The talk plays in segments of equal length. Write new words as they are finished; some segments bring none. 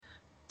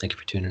Thank you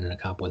for tuning in to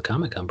Cop with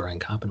Comic. I'm Brian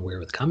Kopp, and we're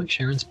with Comic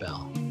Sharon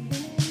Spell.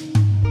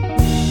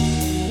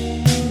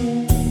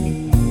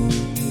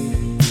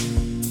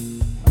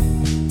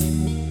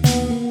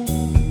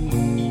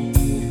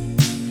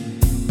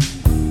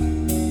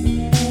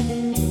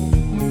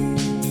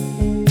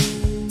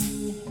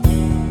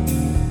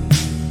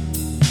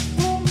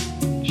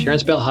 Sharon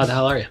Spell, how the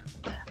hell are you?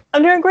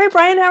 I'm doing great,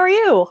 Brian. How are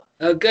you?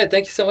 Oh, good.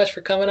 Thank you so much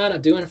for coming on.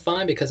 I'm doing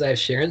fine because I have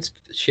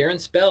Sharon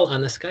Spell on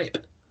the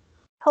Skype.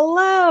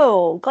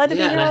 Hello. Glad to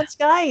be here on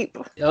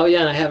Skype. Oh, yeah,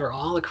 and I have her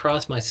all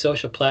across my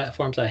social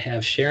platforms. I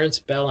have Sharon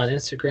Spell on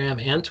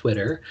Instagram and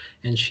Twitter,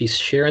 and she's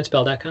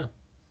SharonSpell.com.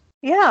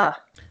 Yeah.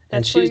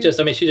 And she's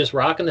just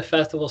rocking the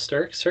festival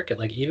circuit,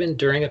 like even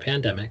during a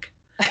pandemic.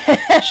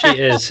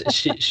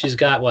 She's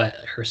got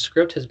her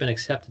script has been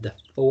accepted to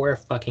 4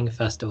 fucking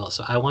festivals.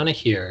 So I want to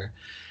hear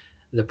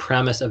the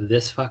premise of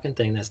this fucking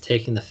thing that's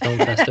taking the film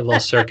festival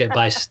circuit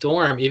by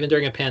storm, even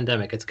during a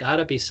pandemic. It's got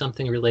to be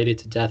something related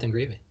to death and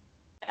grieving.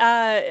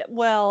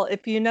 Well,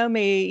 if you know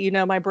me, you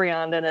know my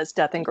brand, and it's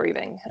Death and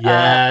Grieving.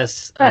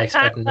 Yes, I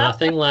expect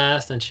nothing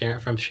less than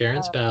from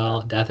Sharon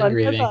Spell, Death and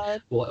Grieving.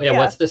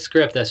 What's the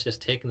script that's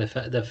just taking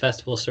the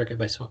festival circuit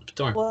by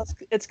storm? Well,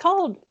 it's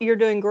called You're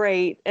Doing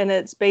Great, and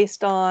it's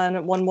based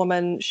on one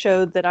woman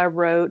show that I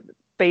wrote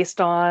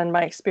based on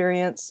my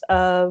experience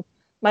of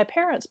my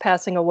parents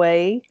passing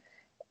away.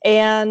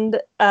 And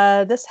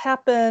this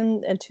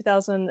happened in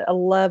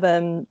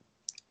 2011.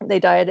 They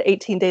died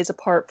 18 days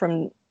apart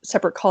from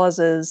separate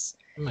causes.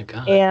 Oh my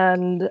God.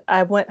 And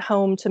I went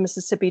home to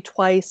Mississippi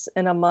twice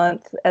in a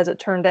month, as it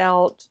turned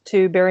out,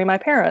 to bury my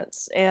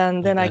parents.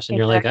 And then and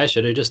you're like, I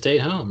should have just stayed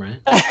home, right?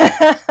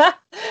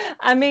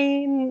 I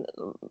mean,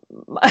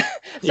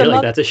 you're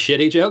like, that's a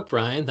shitty joke,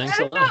 Brian. Thanks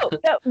a lot.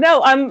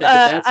 No, I'm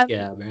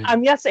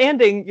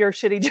yes-anding your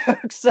shitty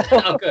jokes. So.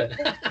 Oh, good.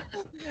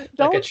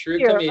 Like a true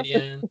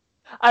comedian.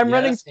 I'm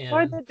running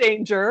toward the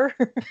danger.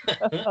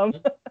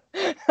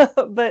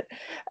 But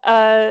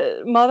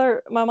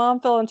my mom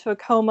fell into a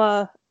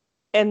coma,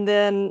 and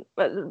then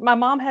my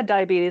mom had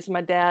diabetes and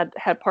my dad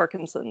had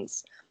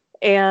Parkinson's.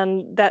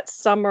 And that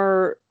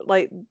summer,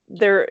 like,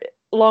 their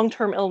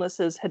long-term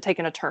illnesses had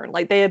taken a turn.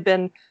 Like, they had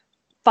been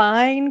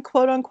fine,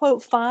 quote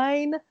unquote,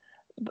 fine,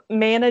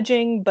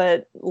 managing,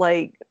 but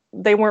like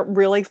they weren't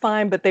really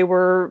fine, but they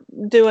were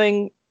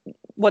doing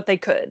what they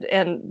could.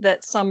 And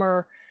that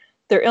summer,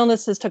 their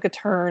illnesses took a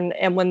turn,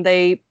 and when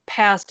they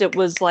passed, it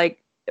was like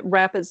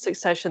rapid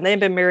succession. They had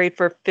been married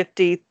for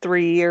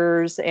 53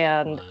 years,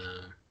 and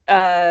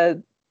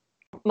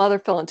mother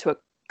fell into a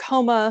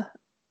coma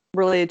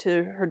related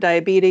to her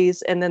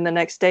diabetes, and then the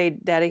next day,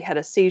 Daddy had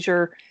a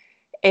seizure,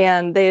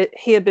 and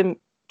he had been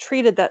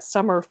treated that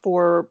summer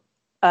for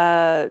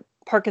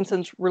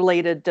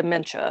Parkinson's-related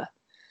dementia.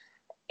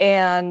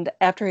 And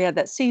after he had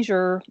that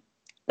seizure,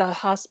 the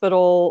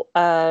hospital...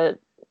 the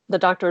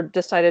doctor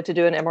decided to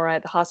do an MRI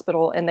at the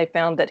hospital, and they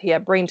found that he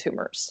had brain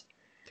tumors,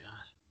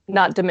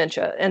 not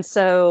dementia. And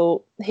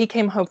so he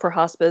came home for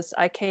hospice.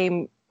 I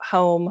came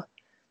home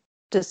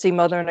to see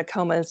Mother in a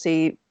coma and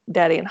see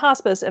Daddy in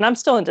hospice. And I'm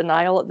still in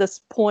denial at this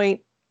point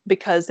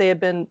because they had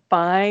been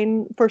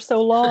fine for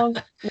so long.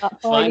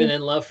 Not fine and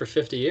in love for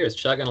 50 years,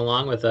 chugging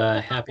along with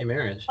a happy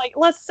marriage. Like,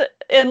 let's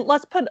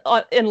put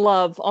in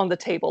love on the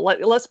table.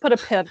 Let's put a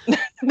pin.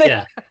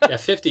 Yeah,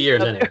 50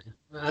 years anyway.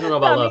 I don't know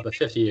about love, but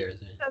 50 years.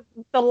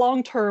 The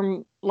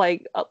long-term,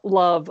 like,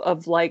 love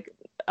of, like,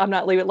 I'm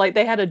not leaving. Like,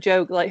 they had a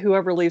joke, like,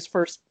 whoever leaves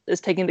first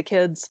is taking the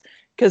kids,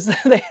 because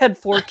they had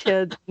 4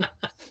 kids.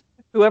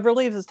 Whoever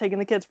leaves is taking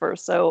the kids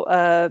first. So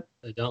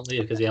they don't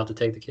leave because you have to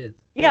take the kids.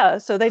 Yeah,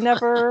 so they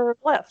never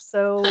left.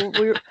 So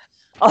we were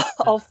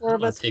all 4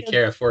 of us take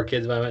care of 4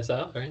 kids by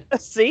myself, right?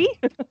 See?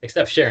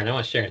 Except Sharon. I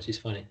want Sharon. She's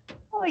funny.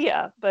 Oh,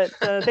 yeah, but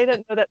they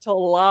didn't know that till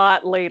a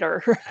lot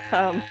later.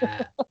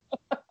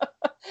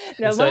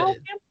 No,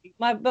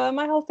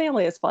 my whole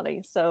family is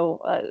funny.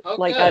 So,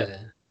 I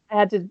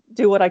had to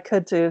do what I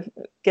could to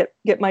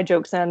get my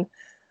jokes in.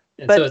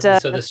 And but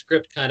so the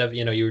script kind of,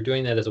 you were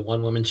doing that as a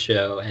one-woman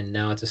show, and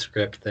now it's a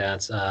script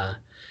that's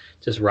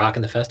just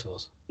rocking the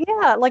festivals.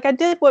 Yeah, like I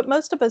did what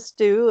most of us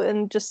do,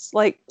 and just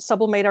like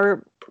sublimate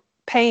our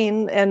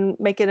pain and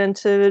make it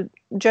into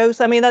jokes.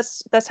 I mean,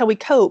 that's how we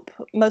cope.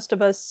 Most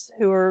of us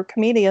who are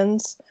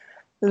comedians,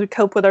 we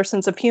cope with our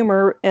sense of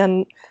humor.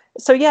 And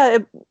so, yeah,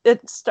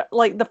 it's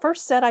like the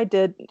first set I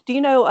did. Do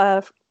you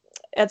know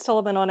Ed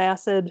Sullivan on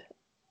Acid,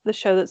 the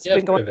show that's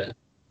been going?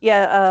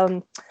 Yeah,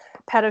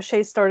 Pat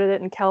O'Shea started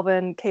it, and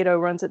Calvin Cato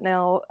runs it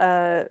now.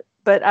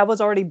 But I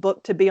was already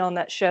booked to be on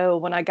that show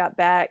when I got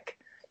back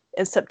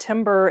in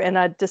September, and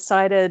I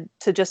decided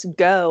to just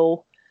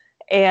go.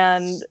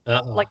 And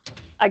like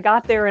I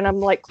got there, and I'm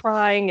like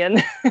crying,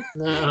 and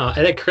no, I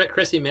think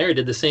Chrissy Mary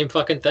did the same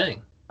fucking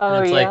thing. Oh,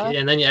 and it's yeah. Like,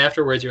 and then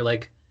afterwards, you're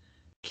like,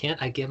 can't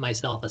I give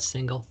myself a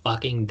single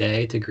fucking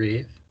day to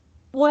grieve?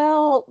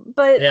 Well,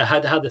 but Yeah,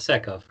 how'd the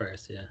set go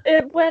first? Yeah.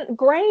 it went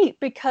great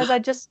because I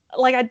just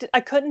like I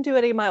couldn't do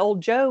any of my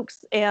old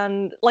jokes,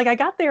 and like I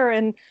got there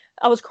and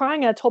I was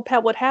crying and I told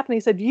Pat what happened. He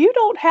said, "You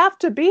don't have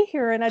to be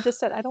here," and I just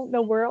said, "I don't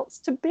know where else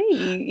to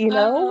be,"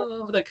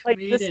 Oh, the like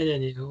this. comedian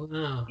in you.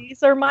 Wow.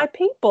 These are my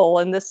people,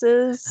 and this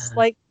is Uh,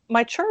 like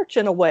my church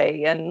in a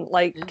way, and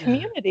like yeah.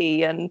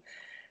 community, and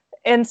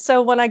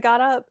so when I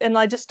got up and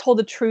I just told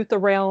the truth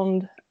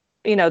around,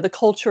 the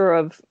culture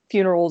of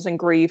funerals and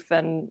grief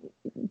and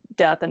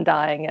death and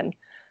dying, and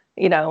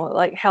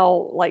like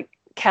how like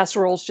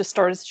casseroles just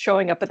started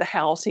showing up at the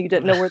house and you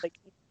didn't know where they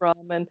came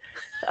from, and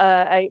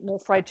I ate more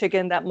fried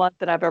chicken that month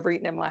than I've ever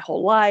eaten in my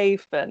whole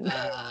life, and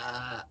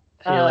Uh,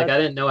 and you're like, uh, I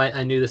didn't know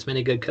I knew this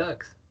many good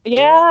cooks.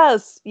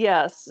 yes,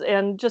 yes,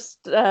 and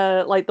just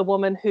like the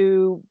woman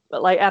who,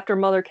 like, after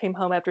mother came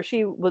home after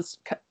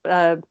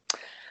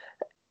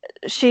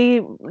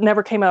she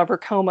never came out of her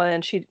coma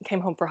and she came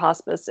home for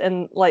hospice,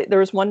 and like there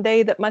was one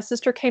day that my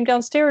sister came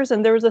downstairs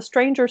and there was a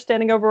stranger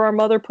standing over our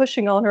mother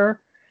pushing on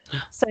her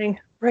saying,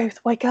 "Ruth,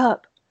 wake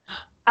up.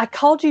 I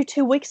called you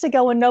 2 weeks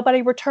ago and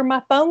nobody returned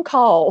my phone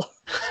call."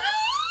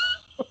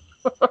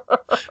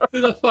 Who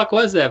the fuck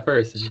was that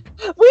person?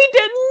 We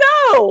didn't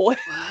know.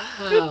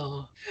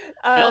 Wow.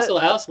 I Uh, also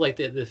I also like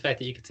the fact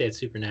that you could say it's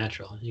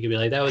supernatural. You could be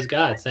like, that was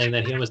God saying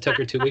that he almost took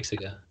her 2 weeks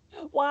ago.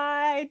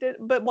 why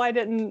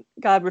didn't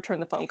God return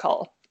the phone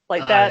call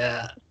like Oh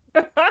that?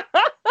 yeah,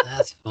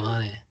 that's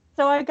funny.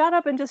 So I got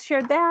up and just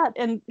shared that,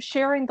 and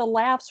sharing the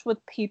laughs with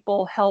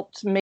people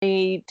helped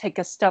me take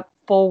a step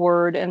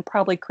forward. And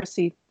probably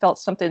Chrissy felt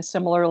something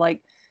similar.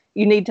 Like,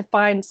 you need to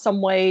find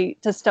some way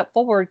to step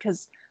forward.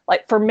 Because,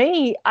 like, for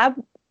me, I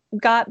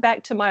got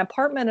back to my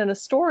apartment in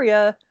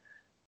Astoria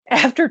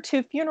after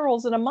 2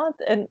 funerals in a month,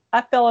 and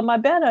I fell in my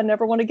bed. I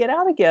never want to get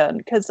out again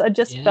because I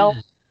just felt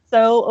Yeah.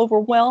 so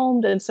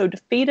overwhelmed and so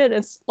defeated.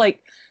 It's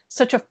like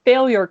such a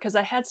failure because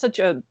I had such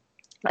a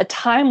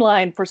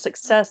timeline for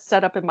success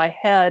set up in my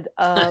head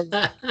of,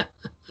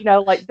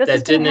 like, this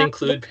is That going didn't to happen, this include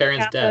is going to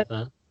parents' happen, death,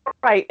 huh?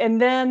 right? And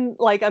then,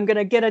 like, I'm going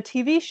to get a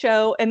TV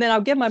show, and then I'll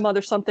give my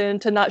mother something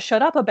to not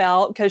shut up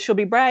about because she'll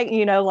be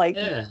bragging, like.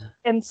 Yeah.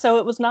 And so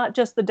it was not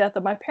just the death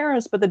of my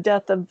parents, but the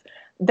death of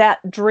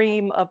that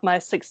dream of my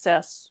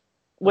success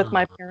with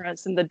my Oh,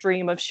 parents and the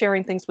dream of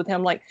sharing things with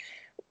him. Like,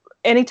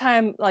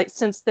 anytime, like,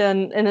 since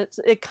then, and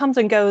it comes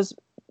and goes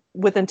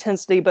with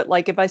intensity, but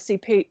like if I see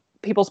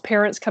people's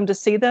parents come to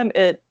see them,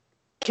 it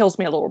kills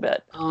me a little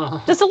bit,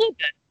 just a oh, little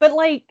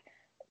bit.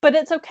 But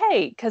it's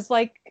okay because,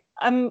 like,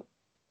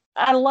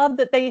 I love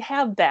that they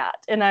have that,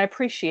 and I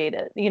appreciate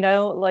it.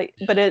 Like,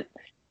 but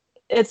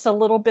it's a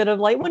little bit of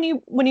like when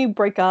you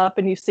break up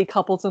and you see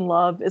couples in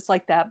love, it's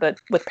like that, but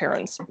with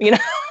parents.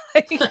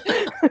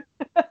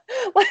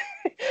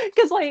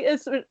 Because like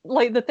it's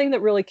like the thing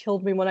that really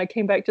killed me when I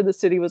came back to the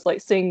city was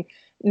like seeing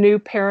new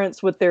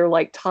parents with their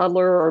like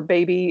toddler or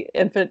baby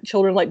infant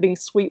children, like being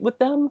sweet with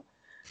them.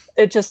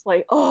 It just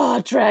like,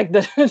 drag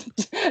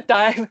the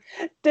dive,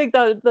 dig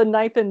the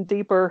knife in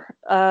deeper.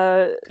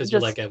 because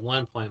you're like, Just at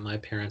one point, my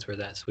parents were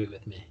that sweet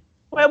with me.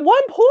 at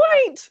one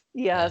point,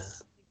 Yeah.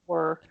 yes,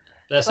 were.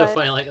 That's so But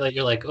funny. Like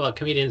you're like, well,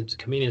 comedians'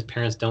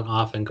 parents don't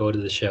often go to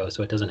the show,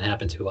 so it doesn't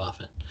happen too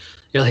often.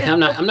 You're like, it, I'm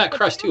not it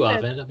crushed too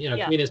happened. often.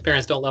 Yeah, Comedians'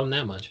 parents don't love them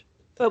that much.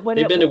 but when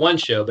They've it been to one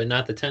show, but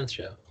not the 10th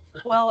show.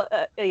 well,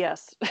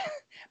 yes,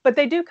 but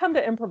they do come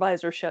to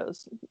improviser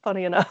shows.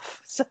 Funny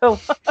enough, so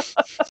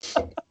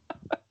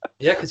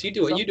Yeah, because you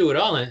do it. so You do it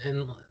all,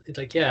 and it's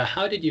like, yeah.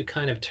 How did you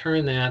kind of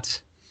turn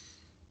that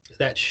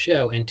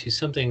show into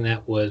something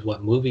that was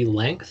what, movie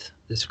length?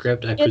 The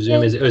script, I it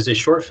presume, is. is it was a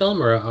short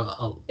film or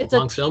a It's a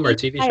long film or a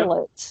TV TV show?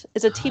 pilot.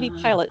 It's a TV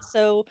Ah, pilot.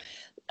 So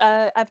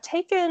I've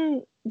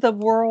taken the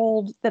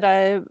world that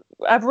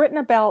I've written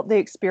about the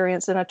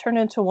experience, and I turned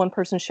it into a one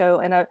person show.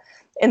 And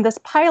in this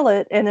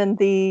pilot and in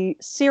the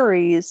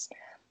series,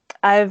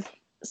 I've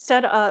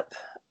set up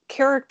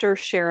character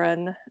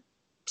Sharon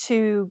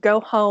to go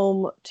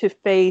home to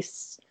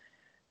face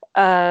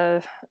uh,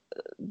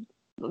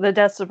 the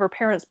deaths of her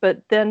parents,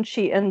 but then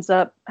she ends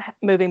up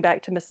moving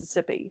back to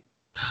Mississippi.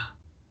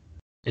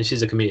 and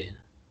she's a comedian.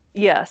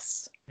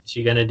 Yes. Is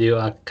she gonna do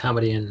a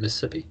comedy in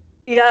Mississippi?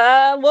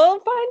 Yeah, we'll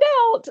find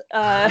out.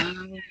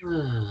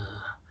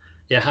 Ah.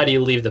 Yeah, how do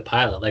you leave the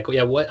pilot? Like,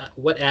 yeah,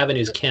 what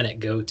avenues can it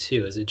go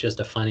to? Is it just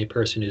a funny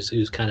person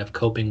who's kind of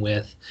coping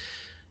with,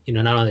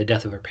 not only the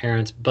death of her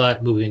parents,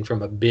 but moving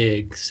from a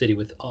big city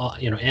with all,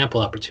 ample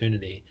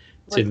opportunity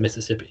to With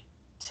Mississippi?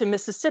 to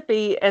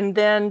Mississippi, and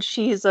then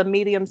she's a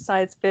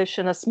medium-sized fish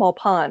in a small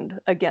pond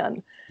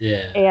again.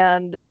 Yeah.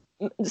 And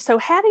so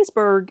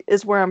Hattiesburg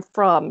is where I'm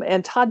from,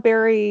 and Todd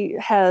Berry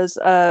has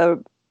a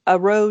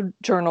road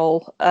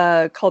journal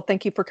called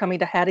 "Thank You for Coming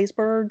to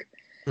Hattiesburg,"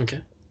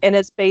 Okay. and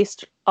it's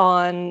based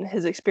on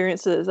his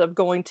experiences of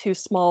going to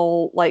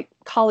small like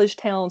college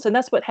towns, and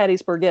that's what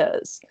Hattiesburg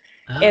is.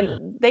 Ah,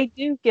 And they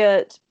do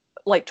get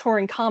like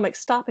touring comics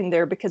stopping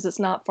there because it's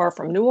not far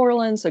from New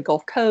Orleans, the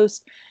Gulf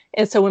Coast.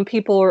 And so when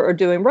people are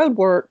doing road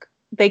work,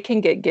 they can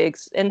get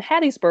gigs in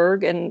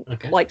Hattiesburg and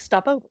okay. like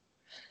stop over.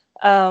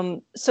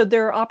 So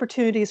there are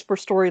opportunities for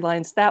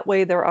storylines that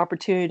way. There are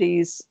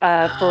opportunities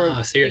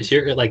for So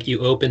you're like you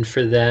open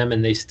for them,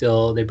 and they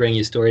bring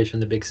you stories from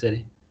the big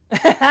city.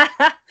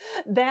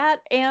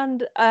 that,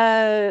 and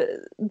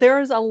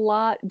there's a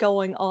lot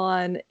going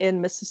on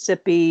in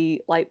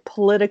Mississippi, like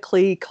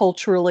politically,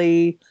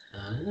 culturally,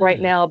 right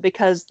now,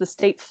 because the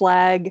state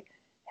flag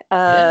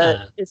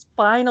is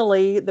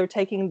finally, they're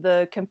taking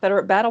the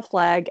Confederate battle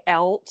flag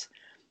out,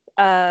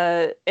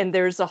 and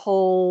there's a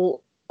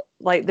whole,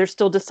 like, they're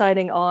still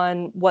deciding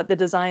on what the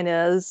design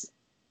is.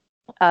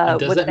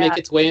 Does that make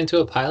its way into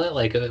a pilot?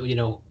 Like,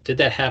 did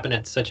that happen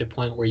at such a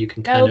point where you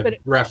can kind of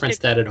reference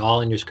that at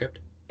all in your script?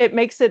 It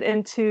makes it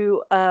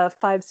into a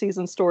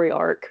 5-season story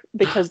arc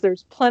because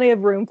there's plenty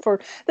of room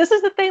for. This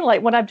is the thing.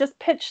 Like when I've just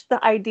pitched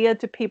the idea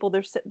to people,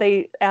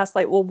 they ask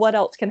like, "Well, what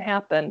else can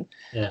happen?"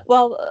 Yeah.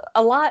 Well,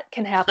 a lot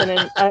can happen,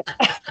 and I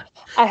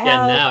have.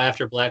 Yeah. Now,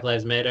 after Black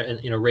Lives Matter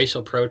and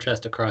racial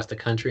protest across the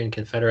country and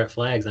Confederate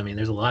flags, I mean,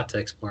 there's a lot to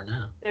explore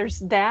now. There's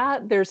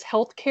that. There's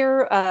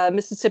healthcare.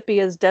 Mississippi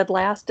is dead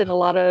last in a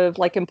lot of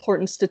like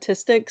important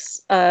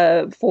statistics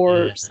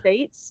for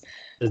states.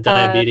 Because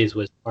diabetes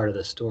was part of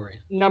the story.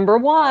 Number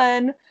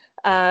one.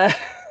 But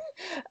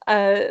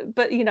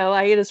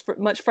I ate as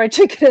much fried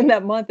chicken in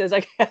that month as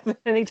I have at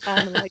any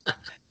time. I'm like,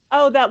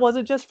 oh, that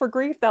wasn't just for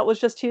grief. That was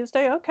just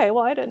Tuesday. Okay,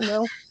 well, I didn't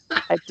know.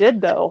 I did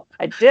though.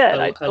 I did.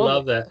 I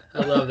love that.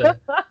 I love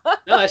that.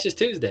 No, that's just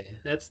Tuesday.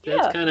 That's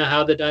kind of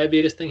how the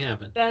diabetes thing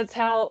happened. That's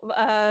how.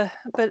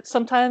 But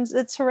sometimes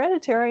it's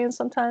hereditary, and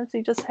sometimes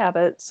you just have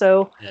it.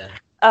 So. Yeah.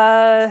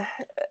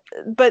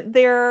 But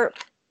there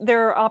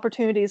are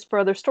opportunities for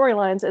other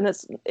storylines, and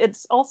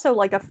it's also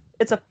like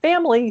it's a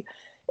family,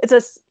 it's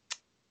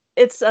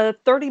a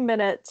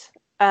 30-minute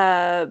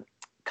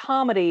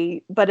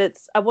comedy, but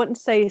I wouldn't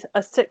say a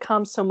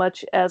sitcom so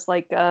much as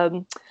like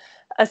a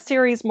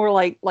series, more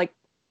like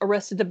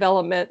Arrested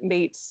Development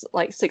meets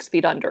like 6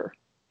 Feet Under.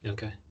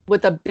 Okay.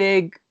 With a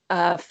big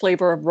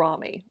flavor of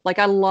Rami. Like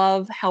I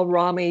love how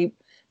Rami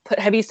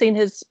have you seen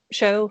his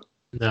show?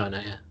 No,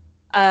 not yet.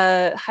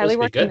 Highly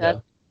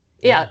recommend.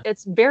 Yeah,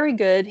 it's very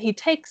good. He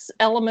takes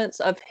elements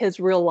of his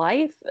real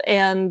life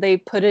and they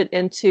put it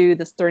into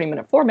this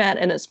 30-minute format,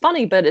 and it's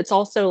funny, but it's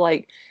also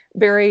like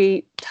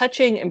very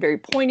touching and very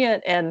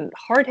poignant and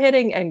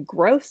hard-hitting and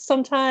gross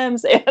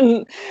sometimes,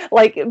 and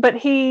like,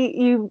 but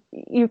you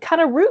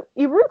kind of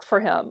root for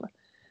him.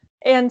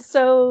 And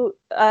so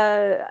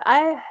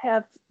I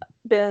have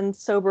been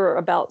sober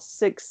about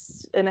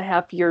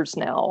 6.5 years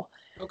now.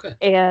 Okay.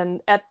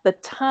 And at the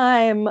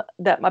time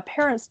that my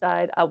parents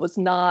died, I was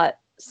not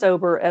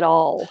sober at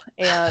all,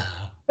 and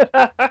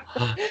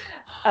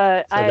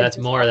that's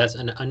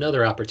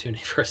another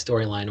opportunity for a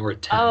storyline or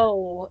 10.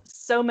 Oh,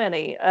 so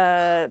many.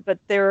 But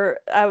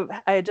I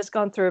had just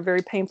gone through a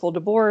very painful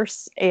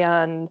divorce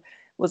and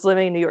was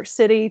living in New York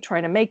City,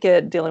 trying to make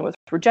it, dealing with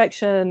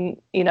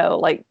rejection.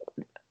 Like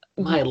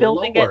my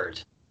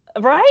Lord,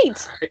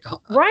 right.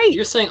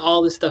 You're saying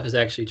all this stuff is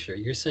actually true.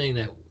 You're saying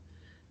that.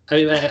 I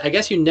mean, I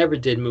guess you never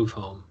did move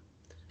home,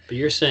 but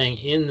you're saying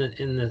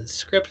in the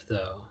script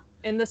though.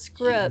 In the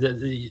script,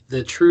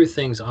 the true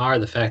things are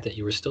the fact that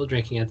you were still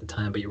drinking at the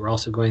time, but you were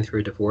also going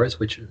through a divorce,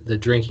 which the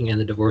drinking and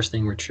the divorce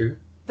thing were true.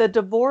 The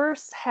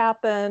divorce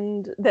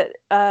happened that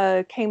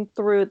came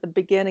through at the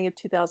beginning of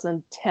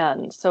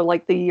 2010, so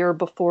like the year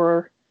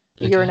before,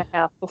 year and a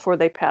half before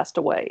they passed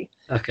away.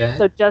 Okay.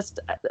 So just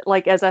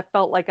like as I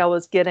felt like I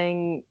was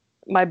getting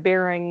my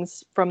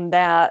bearings from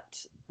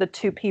that, the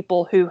two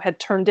people who had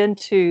turned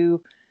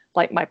into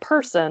like my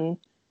person.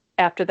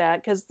 After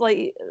that, because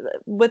like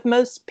with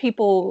most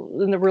people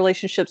in the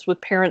relationships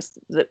with parents,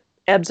 that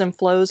ebbs and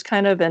flows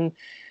kind of, and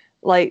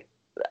like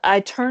I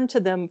turned to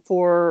them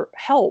for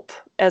help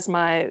as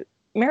my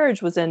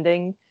marriage was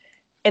ending,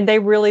 and they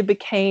really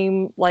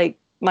became like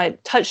my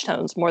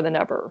touchstones more than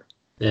ever.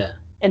 Yeah.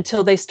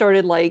 Until they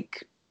started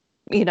like,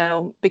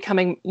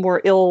 becoming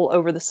more ill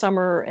over the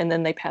summer, and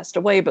then they passed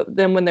away. But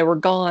then when they were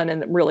gone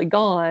and really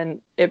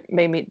gone, it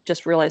made me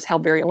just realize how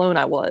very alone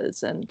I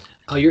was. And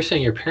you're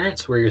saying your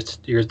parents were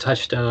your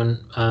touchstone,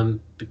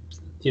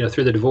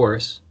 through the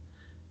divorce,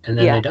 and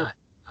then they died.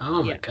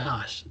 Oh my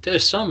gosh,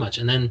 there's so much.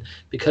 And then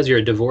because you're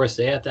a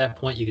divorcee at that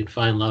point, you can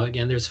find love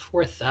again. There's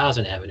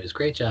 4,000 avenues.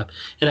 Great job.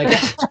 And I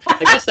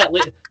guess that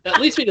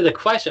leads me to the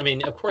question. I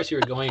mean, of course, you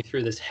were going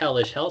through this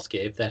hellish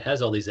hellscape that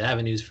has all these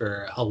avenues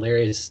for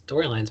hilarious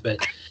storylines.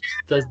 But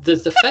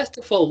does the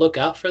festival look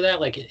out for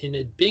that? Like in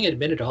it being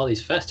admitted to all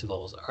these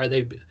festivals, are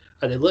they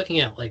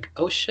looking at like,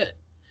 oh shit,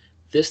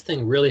 this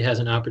thing really has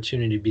an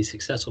opportunity to be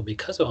successful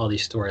because of all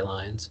these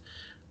storylines,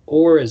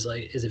 or is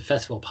it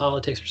festival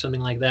politics or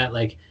something like that?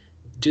 Like,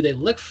 do they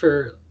look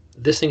for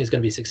this thing is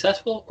going to be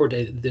successful, or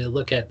do they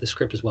look at the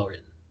script as well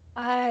written?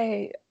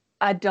 I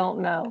I don't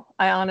know.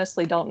 I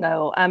honestly don't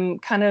know. I'm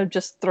kind of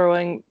just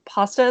throwing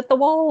pasta at the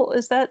wall.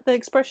 Is that the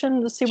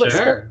expression? To see what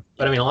sticks? Sure,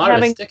 but I mean, a lot of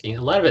it's Having, sticking.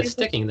 A lot of it's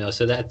sticking though.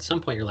 So that at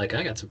some point you're like,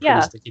 I got some pretty yeah,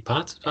 sticky and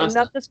I'm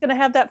pasta. just going to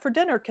have that for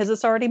dinner because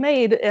it's already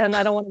made, and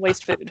I don't want to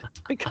waste food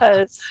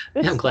because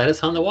Yeah, I'm glad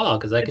it's on the wall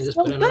because I can it's just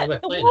so put it good. on my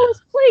The plate wall now.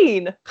 is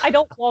clean. I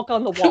don't walk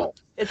on the wall.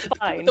 It's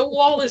fine. The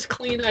wall is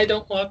clean. I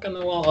don't walk on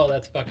the wall. Oh,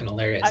 that's fucking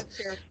hilarious. I'm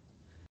sure.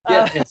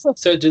 Yeah, and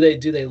so do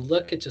they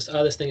look at just,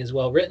 oh, this thing is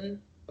well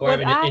written? Or I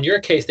What mean, I in your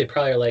case, they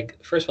probably are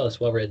like, first of all, it's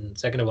well written.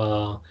 Second of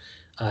all,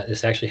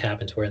 this actually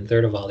happens. Where, and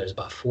third of all, there's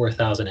about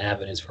 4,000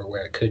 avenues for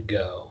where it could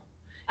go,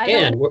 I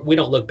don't and we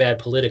don't look bad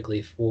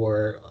politically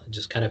for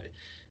just kind of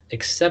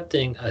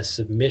accepting a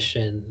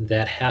submission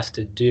that has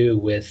to do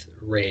with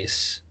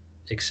race,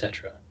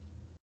 etc.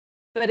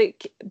 but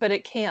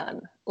it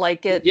can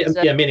like it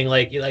Yeah, meaning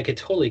like it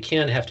totally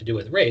can have to do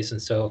with race,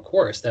 and so of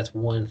course that's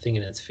one thing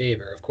in its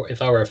favor. Of course,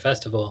 if I were a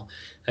festival,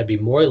 I'd be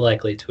more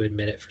likely to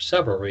admit it for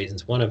several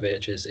reasons. One of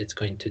which is it's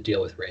going to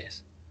deal with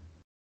race.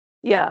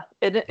 yeah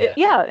Yeah,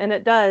 yeah, and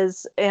it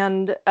does.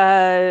 And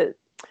I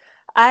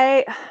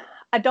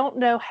I don't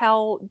know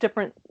how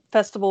different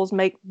festivals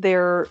make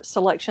their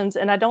selections,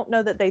 and I don't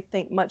know that they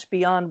think much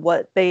beyond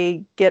what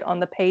they get on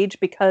the page,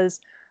 because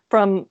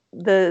from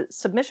the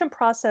submission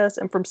process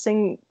and from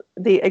seeing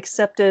the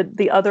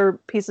other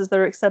pieces that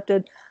are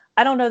accepted,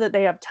 I don't know that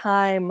they have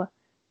time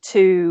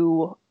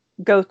to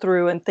go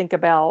through and think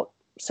about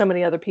so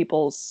many other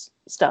people's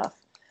stuff.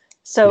 yeah,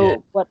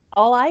 So what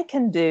all I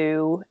can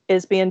do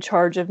is be in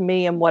charge of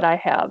me and what I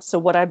have. So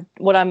what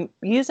I'm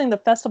using the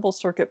festival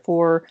circuit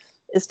for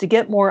is to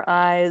get more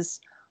eyes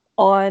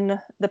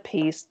on the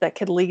piece that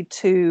could lead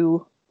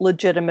to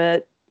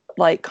legitimate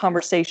like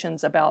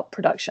conversations about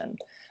production,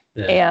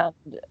 yeah,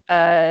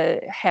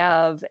 and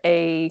have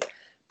a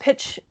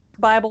pitch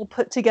Bible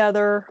put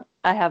together.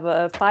 I have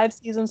a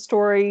 5-season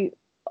story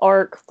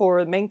arc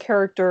for the main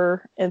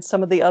character and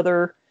some of the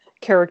other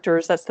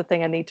characters. That's the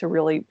thing I need to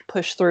really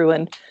push through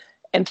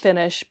and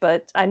finish.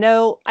 But I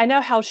know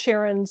how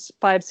Sharon's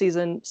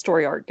 5-season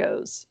story arc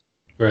goes.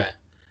 right.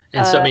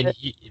 And so I Uh,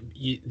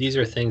 mean, these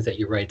are things that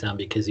you write down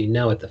because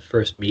at the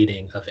first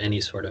meeting of any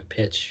sort of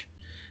pitch,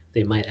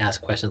 they might ask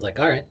questions like,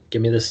 "All right,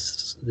 give me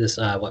this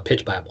what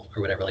pitch Bible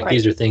or whatever." Like right.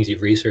 these are things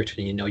you've researched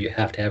and you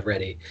have to have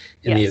ready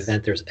in the Yes.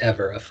 event there's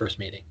ever a first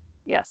meeting.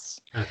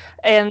 Yes. Okay.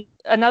 And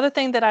another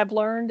thing that I've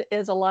learned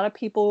is a lot of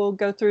people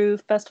go through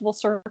festival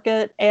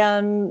circuit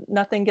and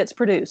nothing gets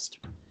produced.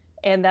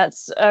 And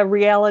that's a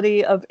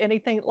reality of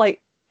anything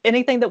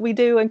that we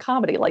do in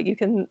comedy. Like you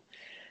can,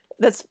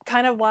 that's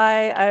kind of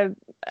why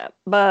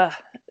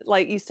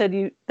like you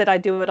said, that I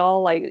do it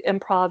all, like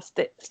improv,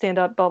 stand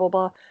up, blah, blah,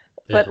 blah.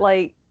 But Yeah.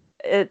 like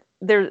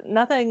there's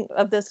nothing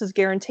of this is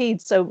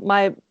guaranteed. So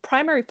my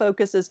primary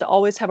focus is to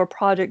always have a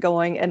project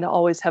going and to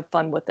always have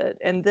fun with it.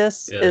 And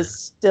this Yeah. is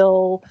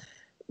still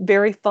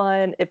very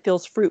fun. It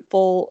feels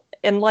fruitful.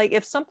 And like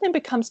if something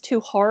becomes too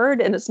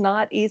hard and it's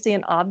not easy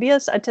and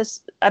obvious,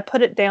 I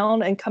put it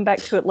down and come back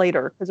to it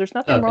later, because there's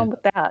nothing Okay. wrong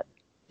with that.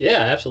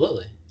 Yeah,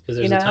 absolutely. Because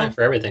You there's a time know?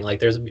 for everything. Like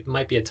there's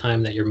might be a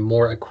time that you're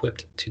more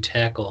equipped to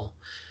tackle,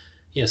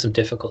 some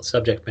difficult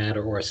subject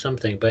matter or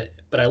something. But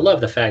I love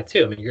the fact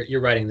too. I mean,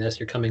 you're writing this,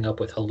 you're coming up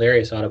with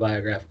hilarious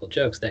autobiographical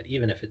jokes that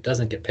even if it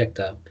doesn't get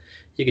picked up,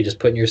 you could just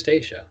put in your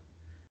stage show.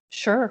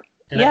 Sure.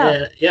 And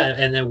Yeah. yeah,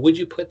 and then would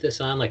you put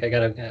this on? Like I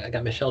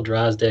got Michelle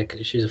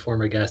Drozdick. She's a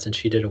former guest, and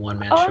she did a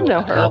one-man Oh, I show know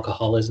about her.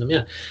 alcoholism. Yeah,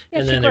 Yeah,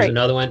 and she's then there's great.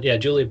 another one. Yeah,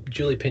 Julie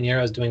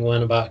Pinheiro is doing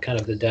one about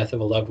kind of the death of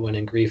a loved one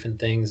and grief and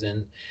things.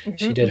 And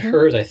she Hmm. did Hmm.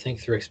 hers, I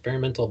think, through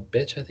Experimental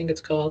Bitch, I think it's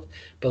called.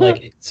 But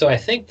like, so I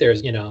think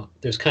there's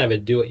kind of a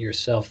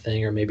do-it-yourself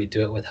thing, or maybe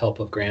do it with help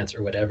of grants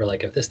or whatever.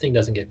 Like, if this thing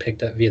doesn't get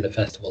picked up via the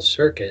festival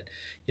circuit,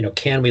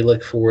 can we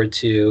look forward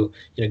to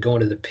going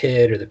to the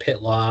pit or the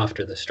pit loft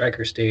or the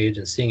striker stage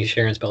and seeing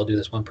Sharon Spell do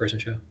this one-person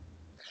show?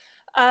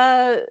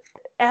 Uh,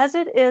 as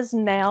it is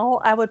now,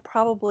 I would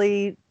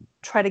probably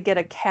try to get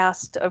a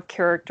cast of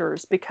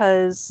characters,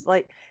 because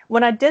like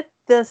when I did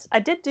this, I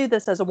did do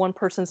this as a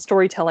one-person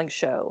storytelling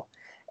show.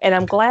 And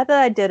I'm glad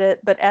that I did it,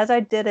 but as I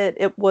did it,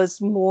 it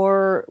was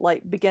more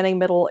like beginning,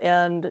 middle,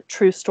 end,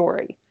 true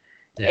story.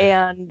 Yeah.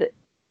 And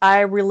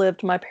I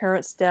relived my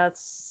parents'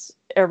 deaths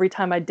every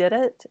time I did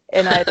it.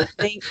 And I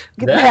think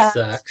That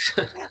sucks.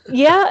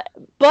 yeah,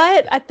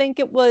 but I think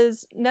it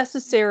was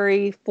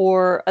necessary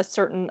for a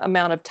certain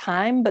amount of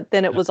time, but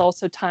then it was Okay.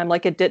 also time,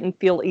 like it didn't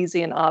feel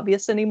easy and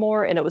obvious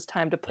anymore, and it was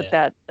time to put Yeah.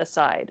 that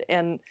aside.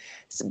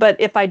 But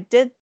if I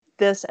did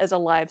this as a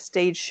live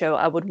stage show,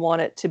 I would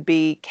want it to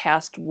be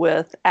cast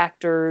with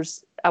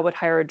actors. I would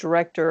hire a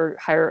director,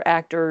 hire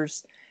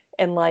actors,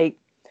 and like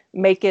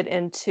make it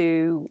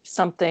into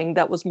something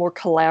that was more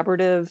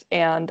collaborative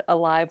and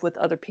alive with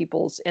other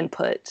people's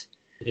input.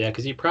 Yeah,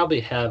 because you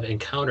probably have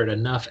encountered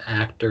enough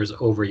actors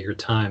over your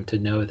time to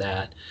know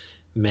that,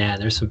 man,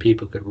 there's some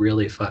people who could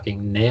really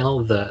fucking nail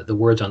the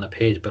words on the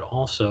page, but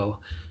also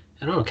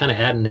I don't know, kind of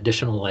add an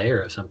additional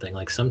layer of something.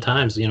 Like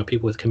sometimes,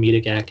 people with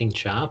comedic acting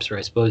chops, or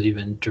I suppose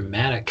even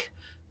dramatic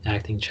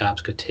acting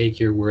chops, could take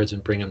your words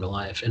and bring them to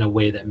life in a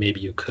way that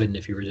maybe you couldn't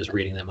if you were just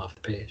reading them off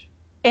the page.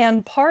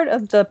 And part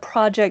of the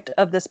project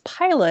of this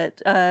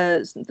pilot,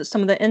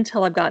 some of the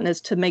intel I've gotten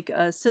is to make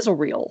a sizzle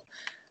reel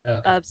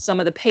of some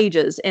of the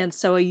pages. And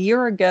so a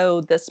year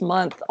ago this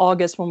month,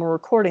 August, when we're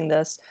recording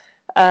this,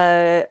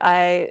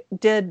 I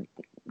did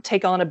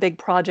take on a big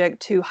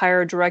project to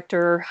hire a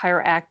director,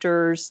 hire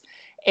actors,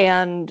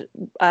 and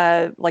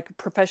like a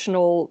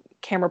professional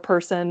camera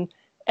person,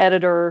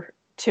 editor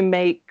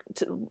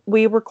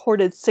we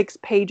recorded 6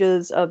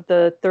 pages of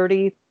the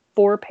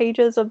 34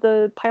 pages of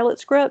the pilot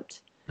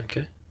script.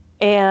 Okay.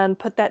 And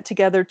put that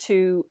together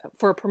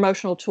for a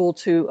promotional tool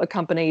to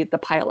accompany the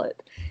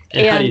pilot.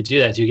 And how do you do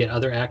that? Do you get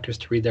other actors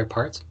to read their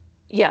parts?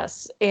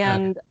 Yes.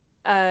 And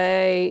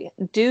I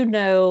do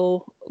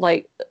know,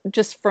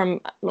 just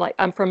from,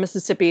 I'm from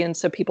Mississippi, and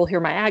so people hear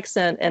my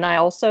accent, and I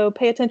also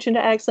pay attention to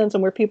accents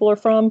and where people are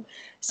from.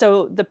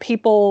 So the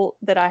people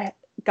that I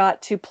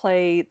got to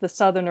play the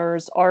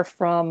Southerners are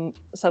from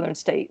Southern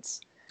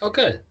states. Oh,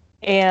 good.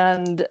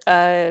 And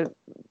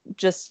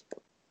just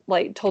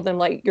told them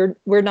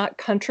we're not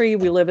country,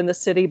 we live in the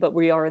city, but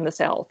we are in the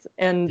South,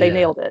 and they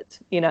nailed it.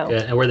 Yeah.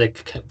 And were they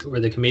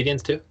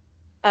comedians too?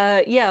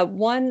 Yeah,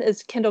 one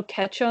is Kendall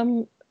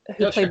Ketchum,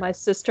 who played my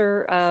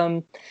sister.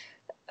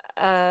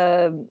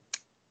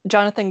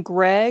 Jonathan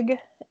Gregg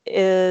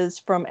is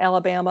from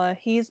Alabama.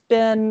 He's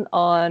been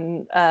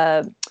on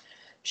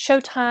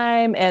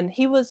Showtime, and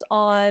he was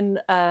on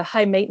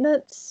High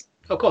Maintenance.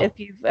 Oh, cool. If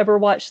you've ever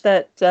watched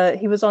that,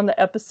 he was on the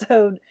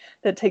episode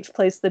that takes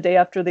place the day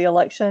after the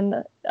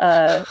election.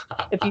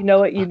 If you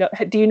know it, you know.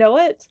 Do you know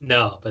it?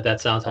 No, but that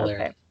sounds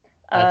hilarious. Okay.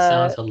 That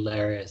sounds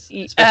hilarious.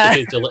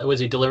 Especially was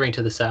he delivering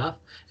to the South?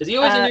 Is he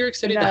always in New York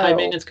City, the high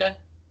maintenance guy?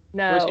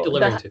 No. Where's he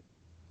delivering to?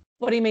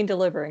 What do you mean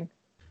delivering?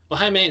 Well,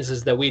 high maintenance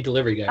is the weed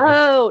delivery guy. Right?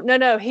 Oh,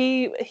 no.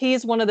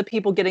 He's one of the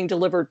people getting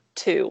delivered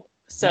to.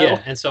 So,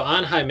 yeah, and so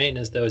on High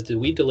Maintenance, though, is the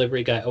weed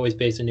delivery guy always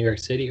based in New York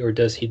City, or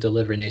does he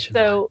deliver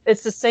nationwide? So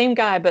it's the same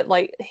guy, but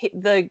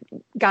the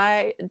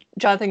guy,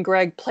 Jonathan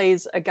Gregg,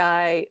 plays a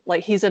guy,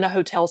 he's in a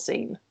hotel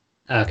scene.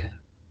 Okay.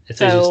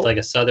 So he's just like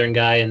a Southern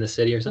guy in the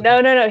city or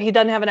something? No. He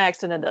doesn't have an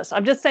accent in this.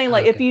 I'm just saying,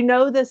 if you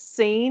know this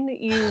scene,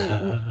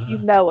 you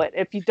know it.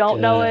 If you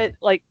don't know it,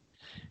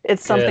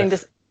 it's something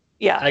to,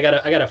 yeah. I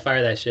gotta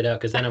fire that shit out,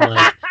 because then I'm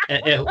like,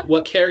 and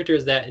what character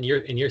is that in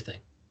your thing?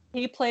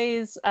 He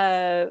plays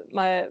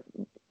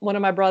one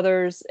of my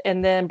brothers,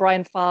 and then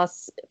Brian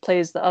Foss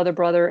plays the other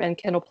brother, and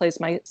Kendall plays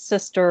my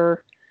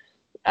sister.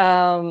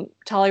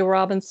 Talia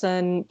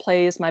Robinson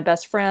plays my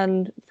best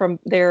friend from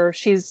there.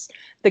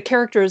 The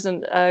character is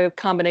a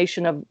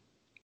combination of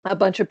a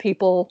bunch of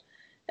people,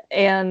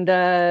 and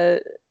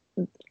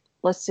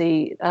let's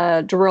see,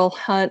 Darrell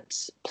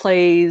Hunt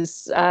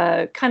plays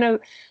kind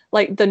of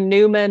like the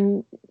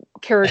Newman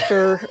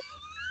character.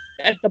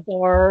 At the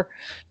bar.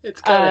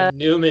 It's kind of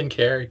Newman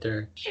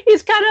character.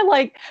 He's kind of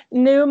like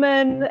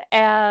Newman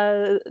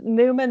as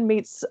Newman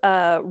meets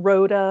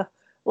Rhoda.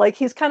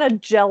 He's kind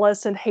of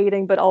jealous and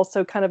hating, but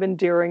also kind of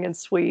endearing and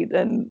sweet,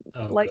 and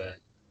good.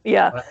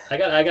 Yeah. I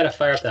gotta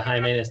fire up the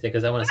High Maintenance thing,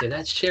 because I want to say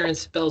that's Sharon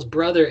Spell's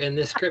brother in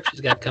this script she's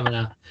got coming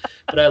out.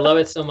 But I love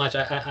it so much.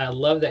 I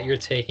love that you're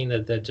taking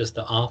just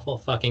the awful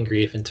fucking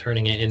grief and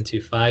turning it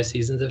into 5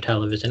 seasons of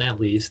television at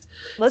least.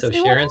 Let's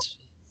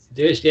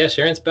do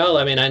Sharon Spell.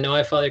 I mean, I know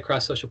I follow you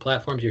across social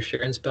platforms. You're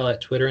Sharon Spell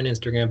at Twitter and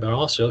Instagram, but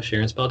also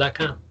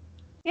SharonSpell.com.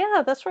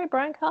 Yeah, that's right,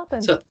 Brian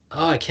Coppin. So,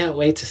 I can't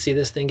wait to see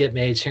this thing get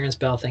made. Sharon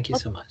Spell, thank you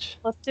so much.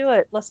 Let's do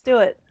it.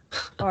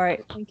 All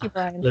right. Thank you,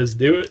 Brian. Let's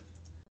do it.